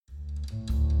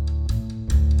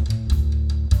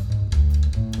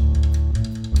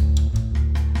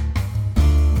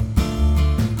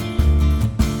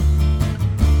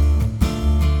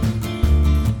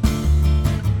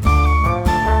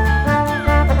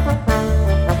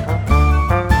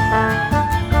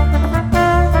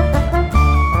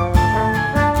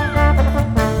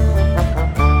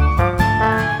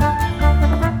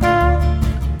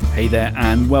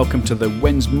and welcome to the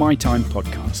When's My Time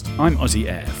podcast. I'm Ozzy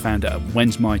Eyre, founder of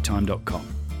whensmytime.com.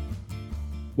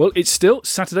 Well, it's still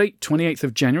Saturday, 28th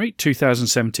of January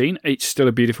 2017. It's still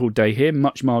a beautiful day here,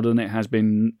 much milder than it has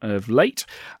been of late.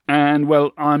 And,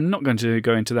 well, I'm not going to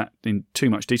go into that in too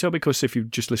much detail because if you've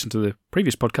just listened to the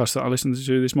previous podcast that I listened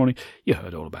to this morning, you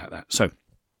heard all about that. So,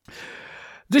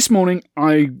 this morning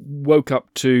I woke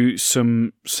up to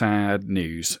some sad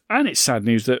news. And it's sad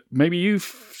news that maybe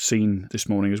you've seen this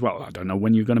morning as well. I don't know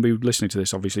when you're going to be listening to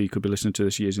this. Obviously, you could be listening to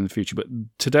this years in the future. But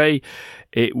today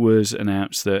it was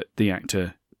announced that the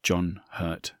actor John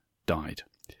Hurt died.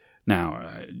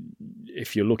 Now,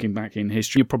 if you're looking back in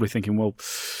history, you're probably thinking, well,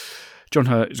 John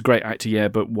Hurt is a great actor, yeah,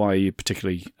 but why are you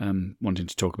particularly wanting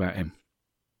to talk about him?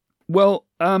 Well,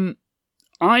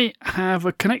 I have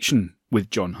a connection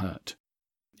with John Hurt.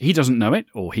 He doesn't know it,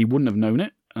 or he wouldn't have known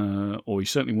it, or he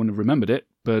certainly wouldn't have remembered it,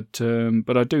 but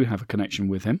I do have a connection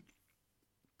with him.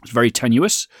 It's very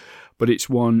tenuous, but it's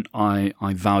one I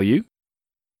value.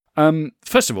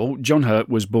 First of all, John Hurt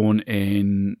was born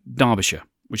in Derbyshire,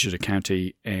 which is a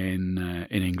county in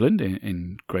England,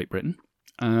 in Great Britain.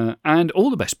 And all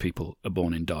the best people are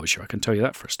born in Derbyshire, I can tell you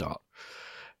that for a start.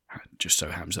 It just so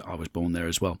happens that I was born there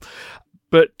as well.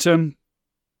 But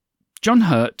John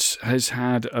Hurt has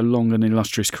had a long and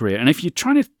illustrious career. And if you're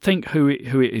trying to think who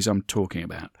it is I'm talking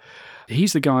about,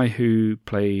 he's the guy who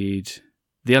played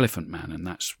the Elephant Man, and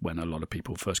that's when a lot of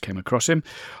people first came across him.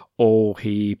 Or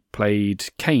he played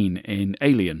Kane in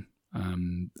Alien,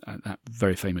 that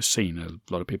very famous scene. A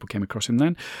lot of people came across him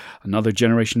then. Another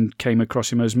generation came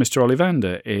across him as Mr.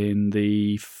 Ollivander in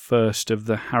the first of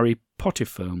the Harry Potter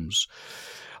films.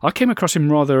 I came across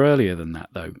him rather earlier than that,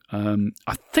 though.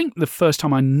 I think the first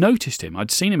time I noticed him,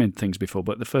 I'd seen him in things before,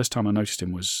 but the first time I noticed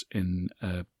him was in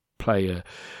a play,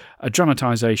 a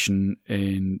dramatisation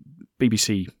in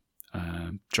BBC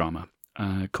drama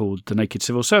called The Naked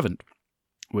Civil Servant,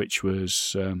 which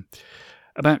was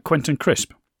about Quentin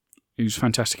Crisp. He was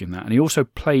fantastic in that. And he also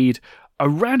played,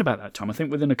 around about that time, I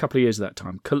think within a couple of years of that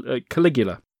time,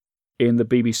 Caligula in the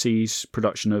BBC's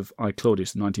production of I,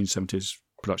 Claudius, the 1970s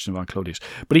production of I, Claudius.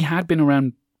 But he had been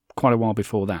around quite a while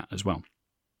before that as well. In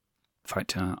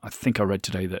fact, I think I read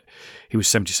today that he was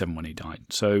 77 when he died.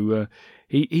 So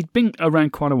he'd been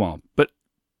around quite a while. But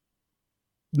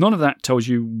none of that tells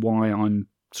you why I'm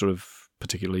sort of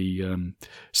particularly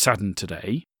saddened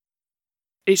today.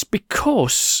 It's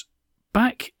because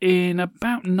back in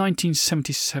about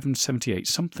 1977-78,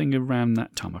 something around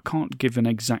that time, I can't give an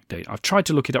exact date. I've tried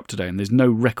to look it up today and there's no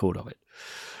record of it,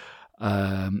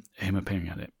 him appearing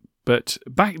at it. But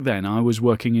back then I was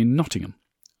working in Nottingham,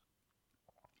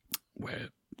 where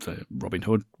the Robin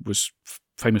Hood was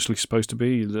famously supposed to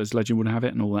be, as legend would have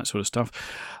it, and all that sort of stuff.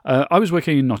 I was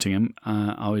working in Nottingham.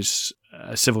 I was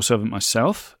a civil servant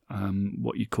myself,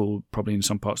 what you'd call, probably in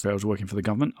some parts there, I was working for the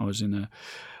government. I was in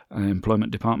an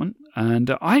employment department. And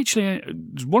I actually, it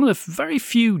was one of the very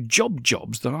few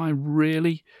jobs that I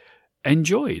really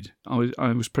enjoyed.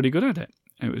 I was pretty good at it.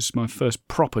 It was my first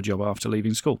proper job after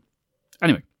leaving school.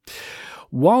 Anyway,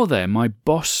 while there, my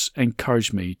boss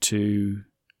encouraged me to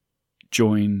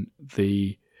join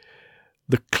the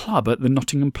club at the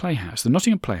Nottingham Playhouse. The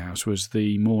Nottingham Playhouse was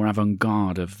the more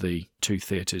avant-garde of the two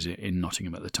theatres in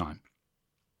Nottingham at the time.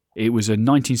 It was a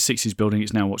 1960s building.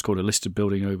 It's now what's called a listed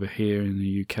building over here in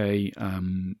the UK.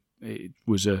 It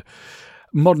was a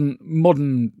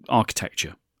modern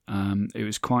architecture. It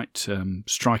was quite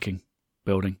striking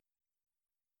building.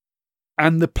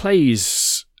 And the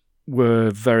plays were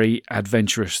very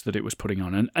adventurous that it was putting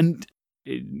on. And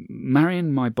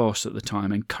Marion, my boss at the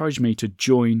time, encouraged me to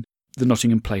join the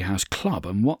Nottingham Playhouse Club.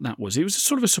 And what that was, it was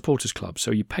sort of a supporters club. So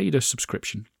you paid a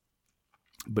subscription,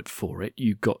 but for it,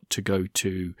 you got to go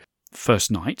to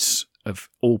first nights of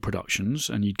all productions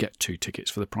and you'd get 2 tickets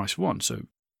for the price of 1. So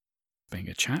being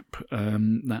a chap,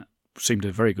 that seemed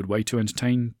a very good way to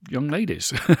entertain young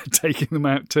ladies, taking them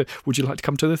out to, would you like to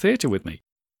come to the theatre with me?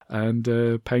 And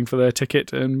paying for their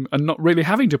ticket and not really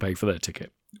having to pay for their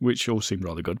ticket, which all seemed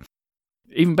rather good.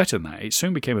 Even better than that, it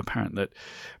soon became apparent that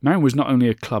Marion was not only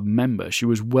a club member, she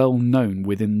was well known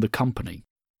within the company.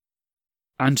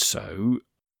 And so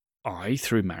I,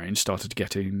 through Marion, started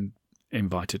getting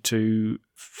invited to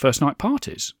first night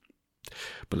parties.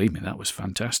 Believe me, that was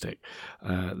fantastic,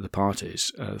 the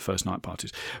parties, the first night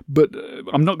parties. But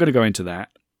I'm not going to go into that.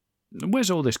 Where's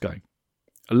all this going?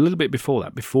 A little bit before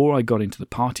that, before I got into the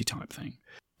party type thing,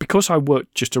 because I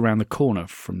worked just around the corner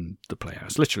from the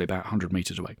Playhouse, literally about 100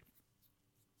 metres away,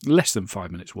 less than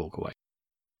 5 minutes walk away.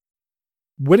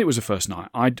 When it was a first night,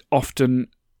 I'd often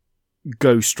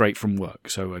go straight from work.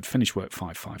 So I'd finish work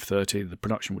 5:30. The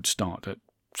production would start at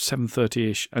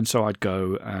 7:30ish, and so I'd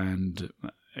go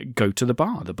to the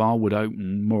bar. The bar would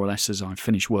open more or less as I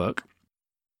finished work,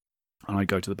 and I'd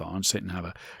go to the bar and sit and have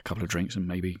a couple of drinks and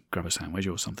maybe grab a sandwich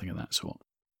or something of that sort.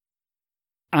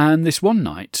 And this one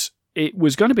night, it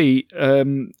was going to be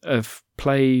a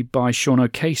play by Sean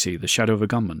O'Casey, The Shadow of a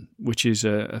Gunman, which is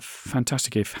a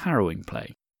fantastic, if harrowing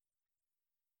play.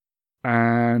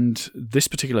 And this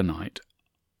particular night,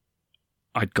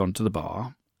 I'd gone to the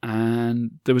bar,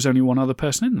 and there was only one other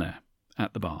person in there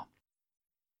at the bar.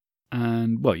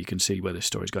 And, well, you can see where this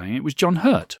story's going. It was John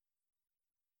Hurt.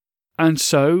 And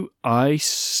so I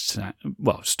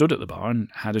stood at the bar and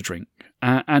had a drink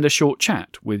and a short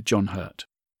chat with John Hurt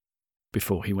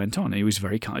before he went on. He was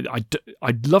very kind.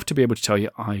 I'd love to be able to tell you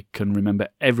I can remember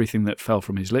everything that fell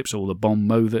from his lips, all the bon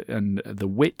mot and the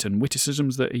wit and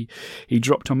witticisms that he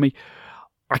dropped on me.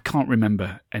 I can't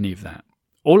remember any of that.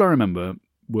 All I remember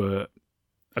were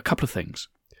a couple of things.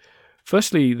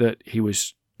 Firstly, that he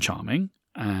was charming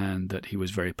and that he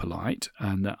was very polite,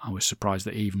 and that I was surprised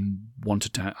that he even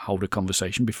wanted to hold a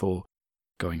conversation before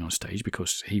going on stage,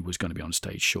 because he was going to be on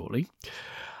stage shortly.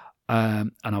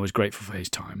 And I was grateful for his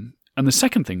time. And the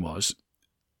second thing was,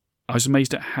 I was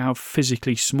amazed at how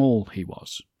physically small he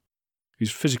was. He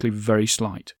was physically very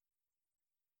slight.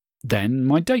 Then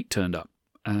my date turned up,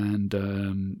 and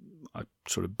I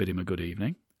sort of bid him a good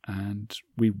evening, and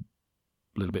a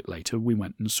little bit later, we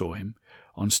went and saw him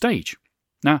on stage.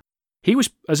 Now, he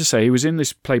was, as I say, he was in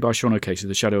this play by Sean O'Casey,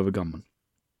 The Shadow of a Gunman,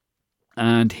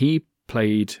 and he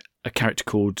played a character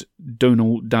called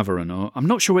Donald Daveron, or I'm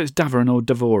not sure whether it's Daveron or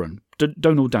Davoren.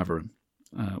 Donald Daveron,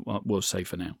 we'll say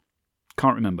for now.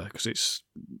 Can't remember, because it's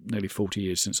nearly 40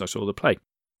 years since I saw the play.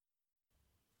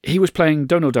 He was playing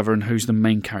Donald Daveron, who's the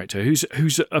main character,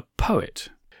 who's a poet,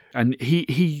 and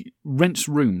he rents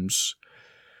rooms.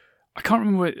 I can't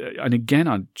remember, and again,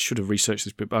 I should have researched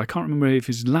this bit, but I can't remember if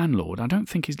his landlord, I don't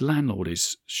think his landlord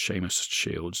is Seamus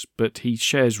Shields, but he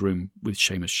shares room with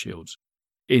Seamus Shields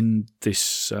in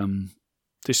this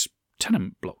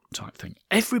tenement block type thing.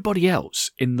 Everybody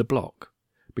else in the block,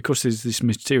 because there's this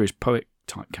mysterious poet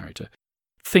type character,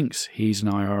 thinks he's an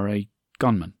IRA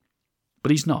gunman,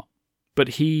 but he's not.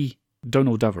 But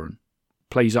Donald Daveron,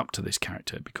 plays up to this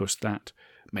character because that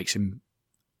makes him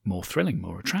more thrilling,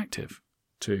 more attractive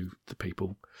to the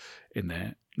people in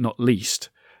there, not least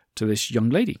to this young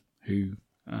lady who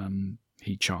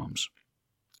he charms.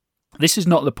 This is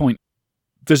not the point.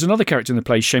 There's another character in the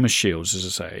play, Seamus Shields, as I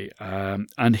say,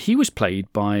 and he was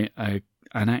played by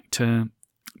an actor,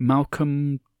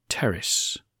 Malcolm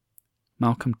Terrace.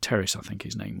 Malcolm Terrace, I think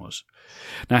his name was.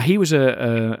 Now, he was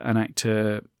an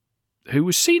actor who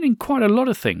was seen in quite a lot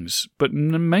of things, but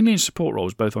mainly in support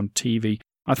roles, both on TV.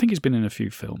 I think he's been in a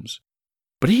few films.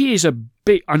 But he is a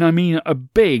big, and I mean a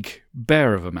big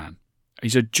bear of a man.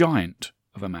 He's a giant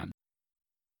of a man.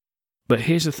 But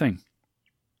here's the thing.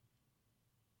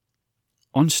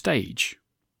 On stage,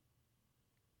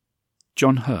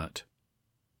 John Hurt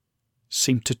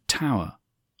seemed to tower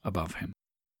above him.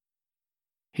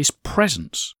 His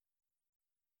presence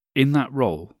in that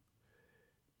role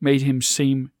made him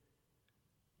seem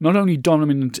not only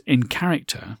dominant in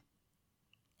character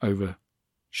over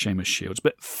Seamus Shields,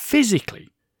 but physically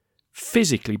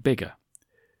bigger.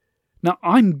 Now,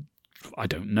 I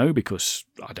don't know because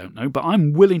I don't know, but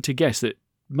I'm willing to guess that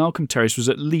Malcolm Terrace was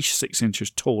at least 6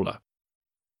 inches taller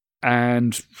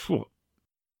and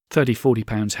 30, 40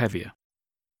 pounds heavier.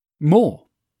 More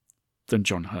than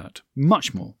John Hurt.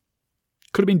 Much more.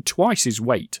 Could have been twice his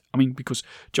weight. I mean, because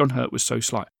John Hurt was so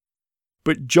slight.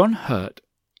 But John Hurt,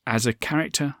 as a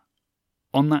character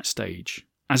on that stage,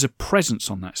 as a presence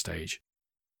on that stage,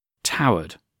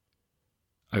 towered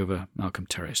over Malcolm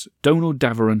Terrace. Donald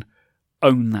Daveron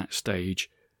owned that stage.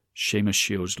 Seamus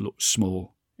Shields looked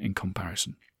small in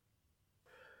comparison.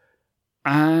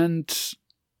 And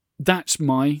that's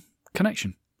my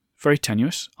connection. Very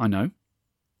tenuous, I know.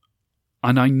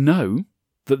 And I know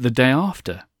that the day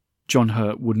after, John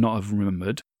Hurt would not have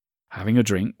remembered having a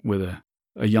drink with a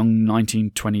young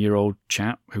 19, 20-year-old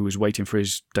chap who was waiting for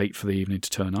his date for the evening to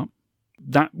turn up.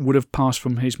 That would have passed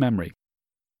from his memory.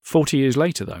 40 years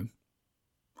later, though,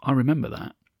 I remember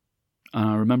that. And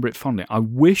I remember it fondly. I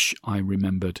wish I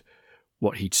remembered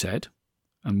what he'd said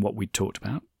and what we'd talked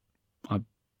about.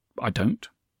 I don't.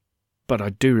 But I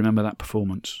do remember that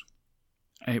performance.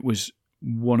 It was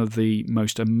one of the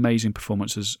most amazing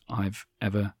performances I've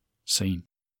ever seen.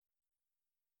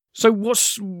 So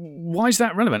why is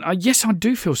that relevant? Yes, I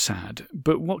do feel sad,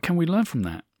 but what can we learn from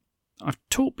that? I've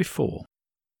talked before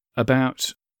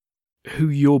about who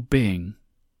you're being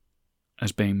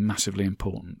as being massively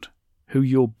important. Who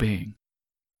you're being.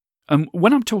 And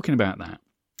when I'm talking about that,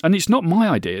 And it's not my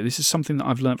idea. This is something that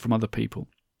I've learnt from other people.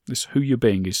 This who you're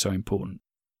being is so important.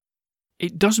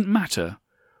 It doesn't matter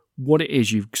what it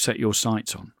is you've set your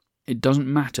sights on. It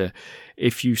doesn't matter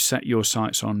if you set your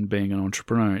sights on being an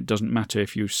entrepreneur. It doesn't matter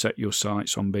if you set your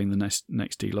sights on being the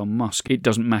next Elon Musk. It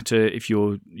doesn't matter if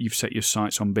you've set your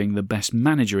sights on being the best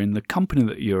manager in the company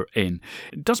that you're in.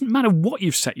 It doesn't matter what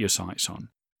you've set your sights on.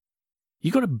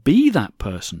 You've got to be that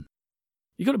person.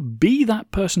 You've got to be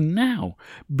that person now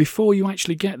before you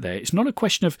actually get there. It's not a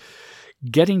question of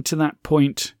getting to that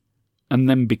point and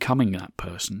then becoming that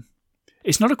person.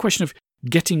 It's not a question of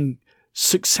getting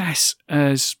success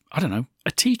as,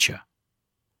 a teacher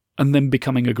and then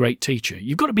becoming a great teacher.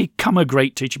 You've got to become a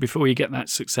great teacher before you get that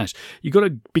success. You've got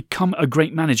to become a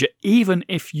great manager, even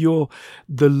if you're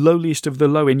the lowliest of the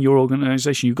low in your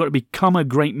organisation. You've got to become a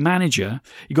great manager.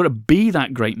 You've got to be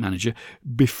that great manager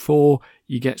before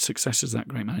you get success as that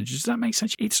great manager. Does that make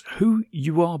sense? It's who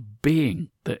you are being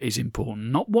that is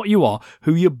important, not what you are,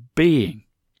 who you're being.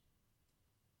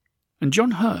 And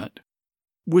John Hurt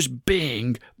was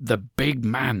being the big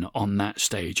man on that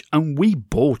stage, and we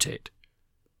bought it.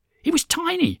 He was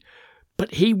tiny,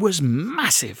 but he was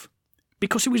massive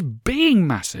because he was being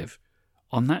massive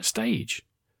on that stage.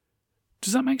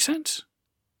 Does that make sense?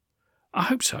 I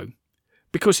hope so,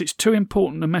 because it's too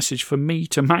important a message for me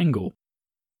to mangle.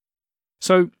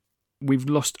 So, we've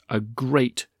lost a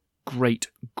great, great,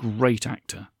 great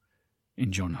actor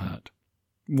in John Hurt.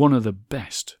 One of the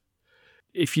best.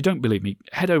 If you don't believe me,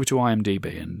 head over to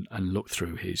IMDb and look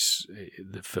through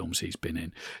the films he's been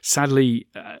in. Sadly,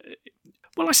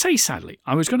 I say sadly.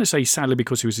 I was going to say sadly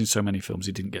because he was in so many films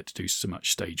he didn't get to do so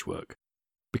much stage work.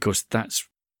 Because that's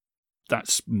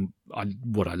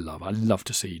what I love. I love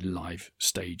to see live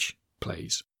stage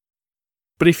plays.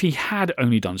 But if he had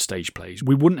only done stage plays,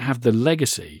 we wouldn't have the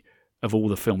legacy of all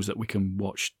the films that we can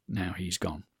watch now he's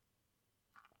gone.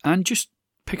 And just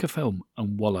pick a film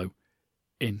and wallow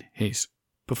in his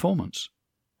performance.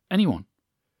 Anyone.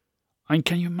 And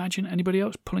can you imagine anybody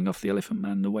else pulling off the Elephant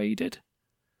Man the way he did?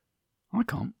 I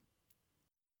can't.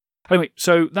 Anyway,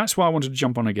 so that's why I wanted to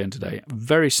jump on again today.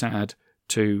 Very sad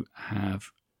to have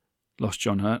lost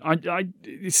John Hurt.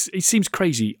 It seems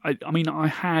crazy. I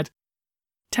had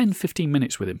 10, 15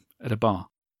 minutes with him at a bar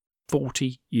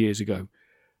 40 years ago.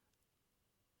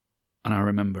 And I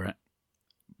remember it.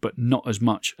 But not as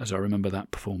much as I remember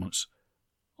that performance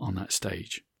on that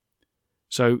stage.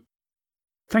 So,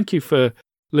 thank you for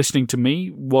listening to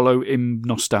me wallow in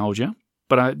nostalgia.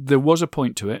 But there was a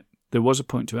point to it.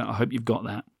 I hope you've got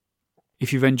that.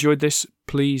 If you've enjoyed this,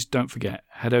 please don't forget,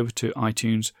 head over to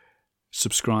iTunes,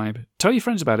 subscribe. Tell your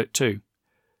friends about it too.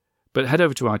 But head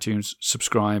over to iTunes,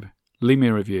 subscribe, leave me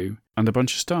a review, and a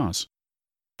bunch of stars.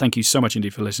 Thank you so much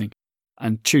indeed for listening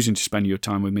and choosing to spend your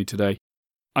time with me today.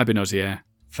 I've been Ozzy Air,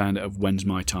 founder of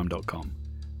whensmytime.com.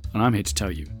 And I'm here to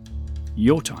tell you,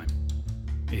 your time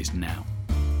is now.